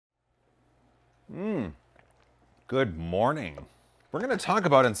Good morning. We're going to talk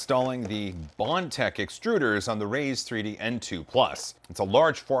about installing the Bondtech Extruders on the Raise3D N2 Plus. It's a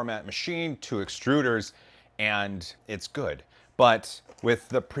large format machine, 2 extruders, and it's good. But with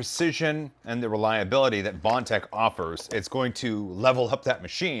the precision and the reliability that Bondtech offers, it's going to level up that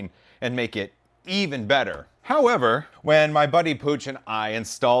machine and make it even better. However, when my buddy Pooch and I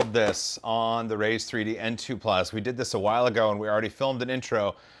installed this on the Raise3D N2 Plus, we did this a while ago and we already filmed an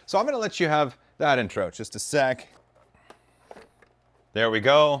intro, so I'm going to let you have that intro. Just a sec. There we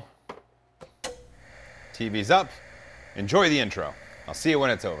go. TV's up. Enjoy the intro. I'll see you when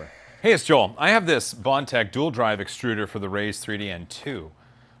it's over. Hey, it's Joel. I have this Bondtech dual drive extruder for the Raise3D N2.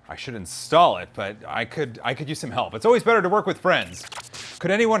 I should install it, but I could use some help. It's always better to work with friends. Could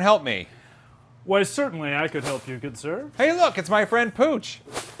anyone help me? Why, certainly I could help you, good sir. Hey, look, it's my friend Pooch.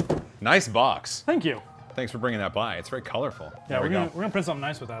 Nice box. Thank you. Thanks for bringing that by. It's very colorful. Yeah, we're gonna print something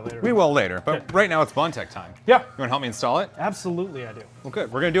nice with that later. We will later, but right now it's Bondtech time. Yeah. You want to help me install it? Absolutely, I do. Well, good.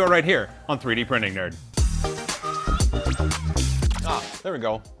 We're going to do it right here on 3D Printing Nerd. Ah, there we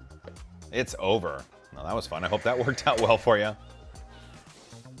go. It's over. Well, that was fun. I hope that worked out well for you.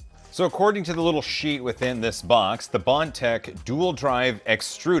 So according to the little sheet within this box, the Bondtech Dual Drive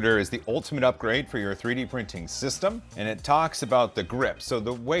Extruder is the ultimate upgrade for your 3D printing system, and it talks about the grip. So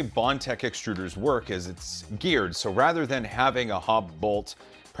the way Bondtech extruders work is it's geared, so rather than having a hub bolt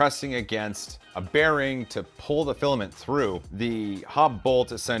pressing against a bearing to pull the filament through, the hub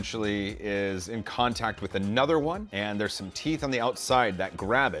bolt essentially is in contact with another one, and there's some teeth on the outside that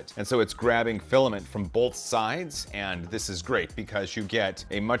grab it. And so it's grabbing filament from both sides, and this is great because you get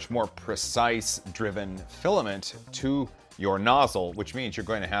a much more precise driven filament to your nozzle, which means you're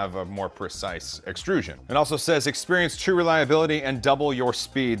going to have a more precise extrusion. It also says experience true reliability and double your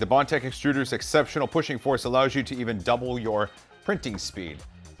speed. The Bondtech extruder's exceptional pushing force allows you to even double your printing speed.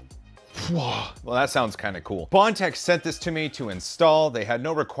 Well, that sounds kind of cool. Bondtech sent this to me to install. They had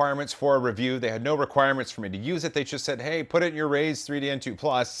no requirements for a review. They had no requirements for me to use it. They just said, hey, put it in your Raise3D N2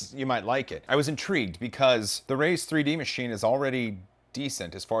 Plus. You might like it. I was intrigued because the Raise3D machine is already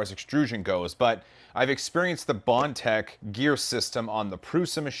decent as far as extrusion goes, but I've experienced the Bondtech gear system on the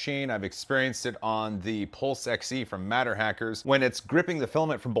Prusa machine. I've experienced it on the Pulse XE from Matter Hackers. When it's gripping the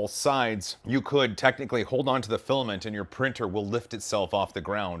filament from both sides, you could technically hold on to the filament and your printer will lift itself off the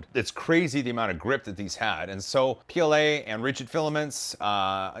ground. It's crazy the amount of grip that these had. And so PLA and rigid filaments,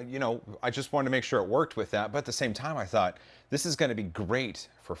 you know, I just wanted to make sure it worked with that. But at the same time, I thought, this is going to be great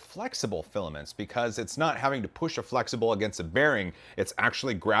for flexible filaments because it's not having to push a flexible against a bearing. It's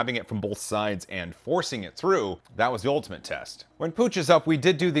actually grabbing it from both sides and forcing it through. That was the ultimate test. When Pooch is up, we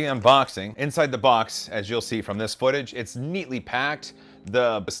did do the unboxing. Inside the box, as you'll see from this footage, it's neatly packed.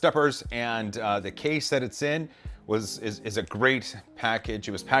 The steppers and the case that it's in is a great package.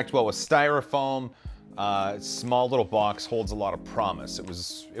 It was packed well with styrofoam. Small little box, holds a lot of promise. It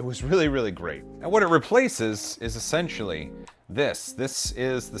was really, really great. And what it replaces is essentially this. This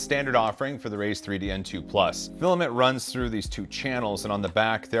is the standard offering for the Raise3D N2 Plus. Filament runs through these 2 channels, and on the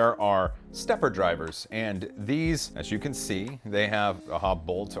back there are stepper drivers. And these, as you can see, they have a hub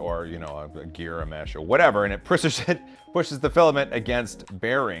bolt or, you know, a gear, a mesh, or whatever, and it pushes the filament against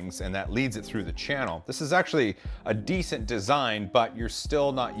bearings, and that leads it through the channel. This is actually a decent design, but you're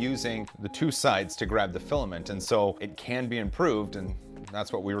still not using the 2 sides to grab the filament, and so it can be improved, and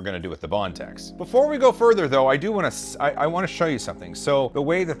that's what we were going to do with the Bondtechs. Before we go further, though, I want to show you something. So the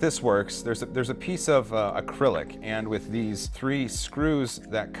way that this works, there's a piece of acrylic, and with these 3 screws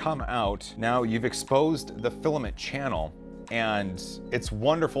that come out, now you've exposed the filament channel. And it's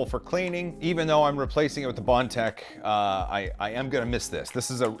wonderful for cleaning. Even though I'm replacing it with the Bondtech, I am gonna miss this. This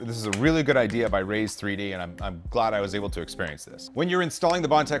is a really good idea by Raise3D, and I'm glad I was able to experience this. When you're installing the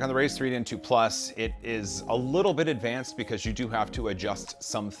Bondtech on the Raise3D N2 Plus, it is a little bit advanced because you do have to adjust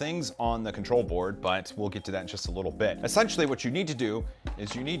some things on the control board, but we'll get to that in just a little bit. Essentially, what you need to do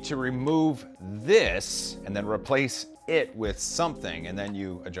is you need to remove this and then replace it with something, and then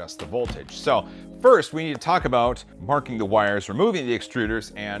you adjust the voltage. So first we need to talk about marking the wires, removing the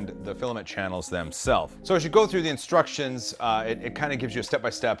extruders, and the filament channels themselves. So as you go through the instructions, it kind of gives you a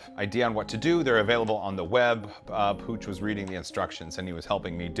step-by-step idea on what to do. They're available on the web. Pooch was reading the instructions and he was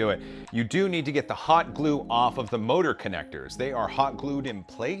helping me do it. You do need to get the hot glue off of the motor connectors. They are hot glued in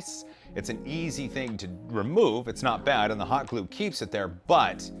place. It's an easy thing to remove. It's not bad, and the hot glue keeps it there,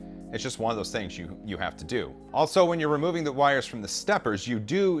 but it's just one of those things you have to do. Also, when you're removing the wires from the steppers, you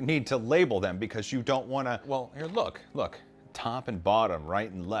do need to label them because you don't want to, well, here, look. top and bottom,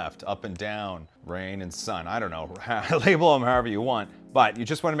 right and left, up and down, rain and sun. I don't know, label them however you want. But you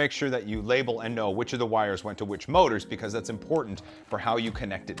just want to make sure that you label and know which of the wires went to which motors, because that's important for how you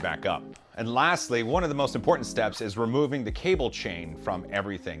connect it back up. And lastly, one of the most important steps is removing the cable chain from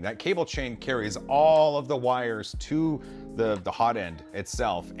everything. That cable chain carries all of the wires to the hot end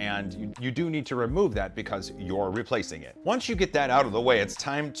itself, and you do need to remove that because you're replacing it. Once you get that out of the way, it's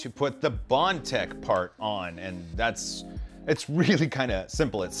time to put the Bondtech part on, and it's really kind of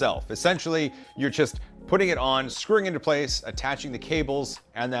simple itself. Essentially, you're just putting it on, screwing into place, attaching the cables,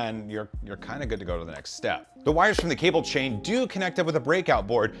 and then you're kind of good to go to the next step. The wires from the cable chain do connect up with a breakout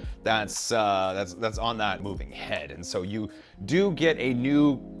board that's on that moving head, and so you do get a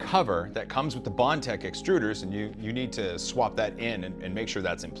new cover that comes with the Bondtech Extruders, and you need to swap that in and make sure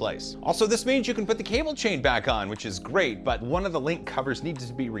that's in place. Also, this means you can put the cable chain back on, which is great, but one of the link covers needs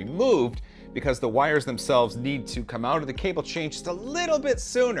to be removed because the wires themselves need to come out of the cable chain just a little bit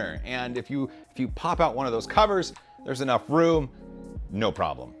sooner. And if you pop out one of those covers, there's enough room, no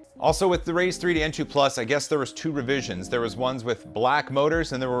problem. Also with the Raise3D N2 Plus, I guess there was 2 revisions. There was ones with black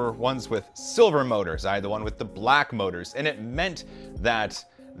motors and there were ones with silver motors. I had the one with the black motors, and it meant that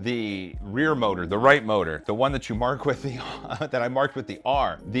the rear motor, the right motor, the one that you mark with the, that I marked with the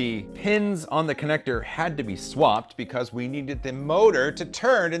R, the pins on the connector had to be swapped because we needed the motor to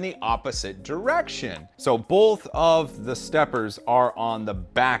turn in the opposite direction. So both of the steppers are on the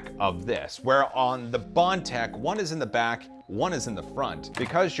back of this, where on the Bondtech, one is in the back, one is in the front.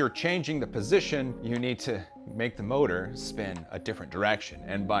 Because you're changing the position, you need to make the motor spin a different direction.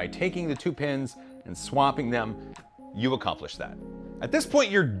 And by taking the 2 pins and swapping them, you accomplish that. At this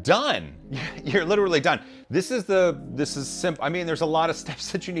point, you're done. You're literally done. This is simple. I mean, there's a lot of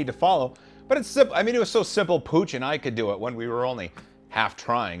steps that you need to follow, but it's simple. I mean, it was so simple. Pooch and I could do it when we were only half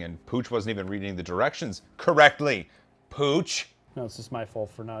trying, and Pooch wasn't even reading the directions correctly. Pooch. No, it's just my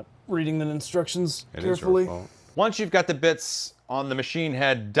fault for not reading the instructions carefully. It is your fault. Once you've got the bits on the machine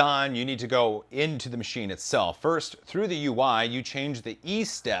head done, you need to go into the machine itself. First, through the UI, you change the E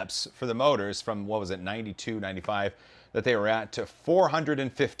steps for the motors from, what was it, 92, 95, that they were at, to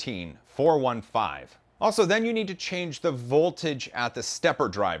 415, 415. Also, then you need to change the voltage at the stepper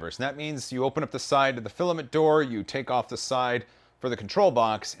drivers. And that means you open up the side of the filament door, you take off the side for the control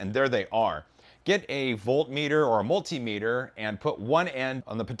box, and there they are. Get a voltmeter or a multimeter and put one end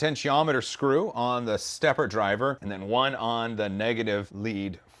on the potentiometer screw on the stepper driver, and then one on the negative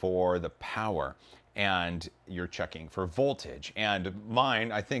lead for the power. And you're checking for voltage. And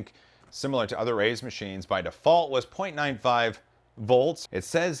mine, I think, similar to other Raise machines, by default was 0.95 volts. It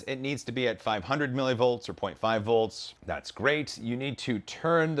says it needs to be at 500 millivolts or 0.5 volts. That's great. You need to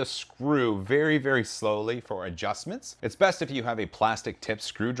turn the screw very, very slowly for adjustments. It's best if you have a plastic tip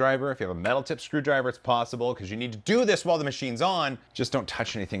screwdriver. If you have a metal tip screwdriver, it's possible because you need to do this while the machine's on. Just don't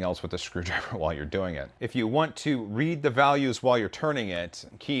touch anything else with the screwdriver while you're doing it. If you want to read the values while you're turning it,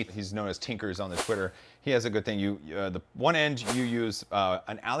 Keith, he's known as Tinkers on the Twitter, he has a good thing. The one end you use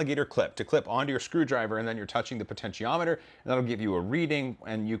an alligator clip to clip onto your screwdriver, and then you're touching the potentiometer, and that'll give you a reading,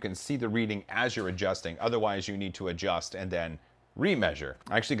 and you can see the reading as you're adjusting. Otherwise, you need to adjust and then remeasure.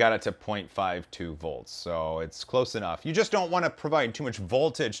 I actually got it to 0.52 volts, so it's close enough. You just don't want to provide too much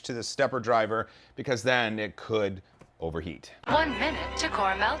voltage to the stepper driver because then it could overheat. 1 minute to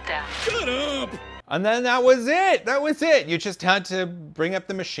core meltdown. Shut up! And then that was it. That was it. You just had to bring up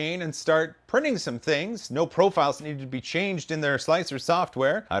the machine and start printing some things. No profiles needed to be changed in their slicer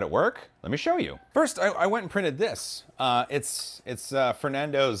software. How'd it work? Let me show you. First, I went and printed this. It's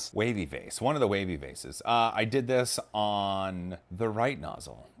Fernando's wavy vase, one of the wavy vases. I did this on the right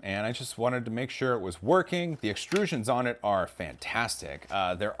nozzle, and I just wanted to make sure it was working. The extrusions on it are fantastic.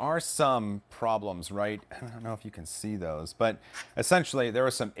 There are some problems, right? I don't know if you can see those, but essentially there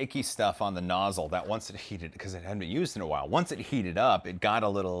was some icky stuff on the nozzle that once it heated, because it hadn't been used in a while, once it heated up, it got a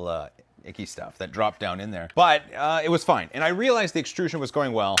little icky stuff that dropped down in there. But it was fine, and I realized the extrusion was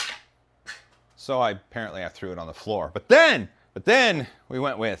going well, so I threw it on the floor. But then we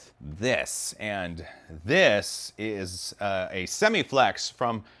went with this, and this is a semi-flex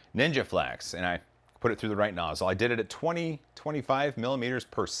from Ninja Flex, and I put it through the right nozzle. I did it at 25 millimeters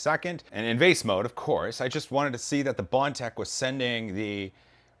per second, and in vase mode, of course. I just wanted to see that the Bondtech was sending the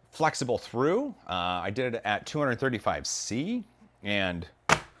flexible through. I did it at 235C, and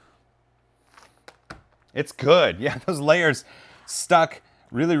it's good. Yeah, those layers stuck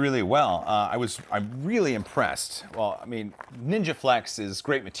really, really well. I'm really impressed. Well, I mean, Ninja Flex is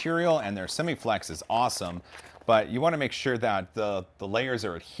great material and their semi-flex is awesome, but you want to make sure that the layers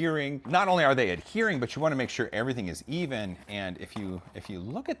are adhering. Not only are they adhering, but you want to make sure everything is even. And if you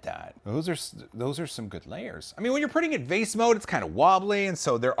look at that, those are some good layers. I mean, when you're printing in vase mode, it's kind of wobbly, and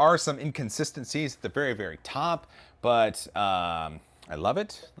so there are some inconsistencies at the very, very top. But I love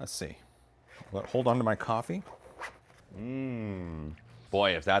it. Let's see. Hold on to my coffee.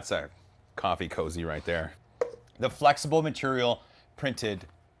 Boy, if that's a coffee cozy right there. The flexible material printed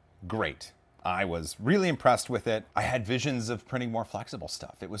great. I was really impressed with it. I had visions of printing more flexible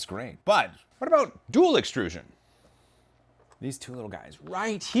stuff. It was great. But what about dual extrusion? These two little guys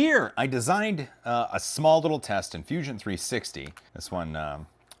right here. I designed a small little test in Fusion 360. This one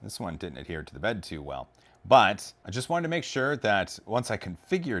didn't adhere to the bed too well. But I just wanted to make sure that once I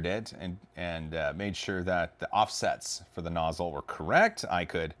configured it and made sure that the offsets for the nozzle were correct, I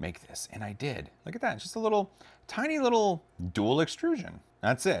could make this, and I did. Look at that, just a little, tiny little dual extrusion.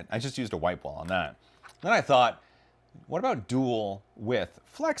 That's it. I just used a white wall on that. Then I thought, what about dual with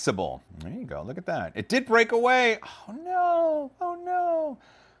flexible? There you go, look at that. It did break away. Oh no, oh no.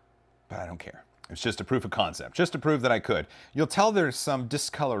 But I don't care. It's just a proof of concept, just to prove that I could. You'll tell there's some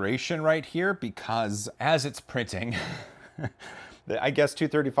discoloration right here because as it's printing, I guess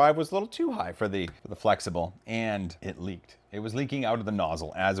 235 was a little too high for the flexible, and it leaked. It was leaking out of the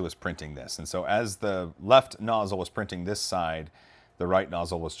nozzle as it was printing this. And so as the left nozzle was printing this side, the right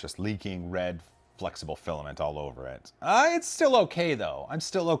nozzle was just leaking red flexible filament all over it. It's still okay though. I'm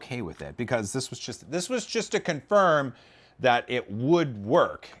still okay with it because this was just to confirm that it would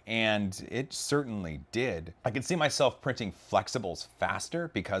work, and it certainly did. I can see myself printing flexibles faster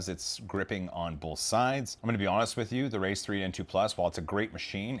because it's gripping on both sides. I'm gonna be honest with you, the Raise3D N2 Plus, while it's a great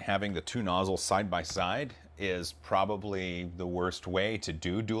machine, having the two nozzles side by side is probably the worst way to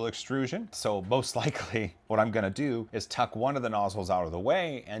do dual extrusion. So most likely what I'm gonna do is tuck one of the nozzles out of the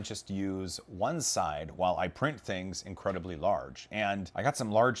way and just use one side while I print things incredibly large. And I got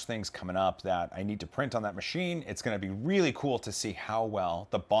some large things coming up that I need to print on that machine. It's gonna be really cool to see how well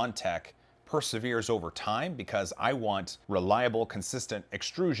the Bondtech perseveres over time, because I want reliable, consistent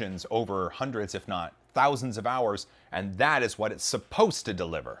extrusions over hundreds, if not thousands of hours, and that is what it's supposed to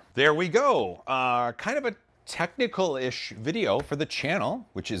deliver. There we go. Kind of a technical-ish video for the channel,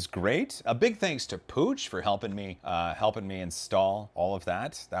 which is great. A big thanks to Pooch for helping me install all of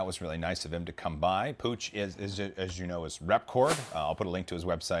that. That was really nice of him to come by. Pooch is as you know, is Repcord. I'll put a link to his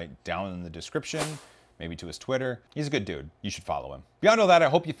website down in the description, maybe to his Twitter. He's a good dude. You should follow him. Beyond all that, I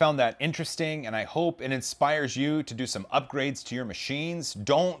hope you found that interesting, and I hope it inspires you to do some upgrades to your machines.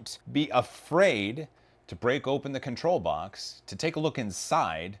 Don't be afraid to break open the control box, to take a look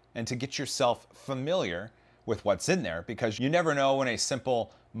inside, and to get yourself familiar with what's in there, because you never know when a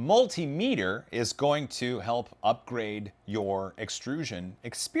simple multimeter is going to help upgrade your extrusion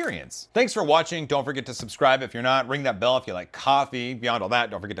experience. Thanks for watching. Don't forget to subscribe if you're not. Ring that bell if you like coffee. Beyond all that,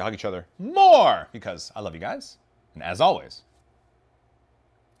 don't forget to hug each other more, because I love you guys. And as always,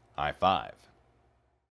 high five.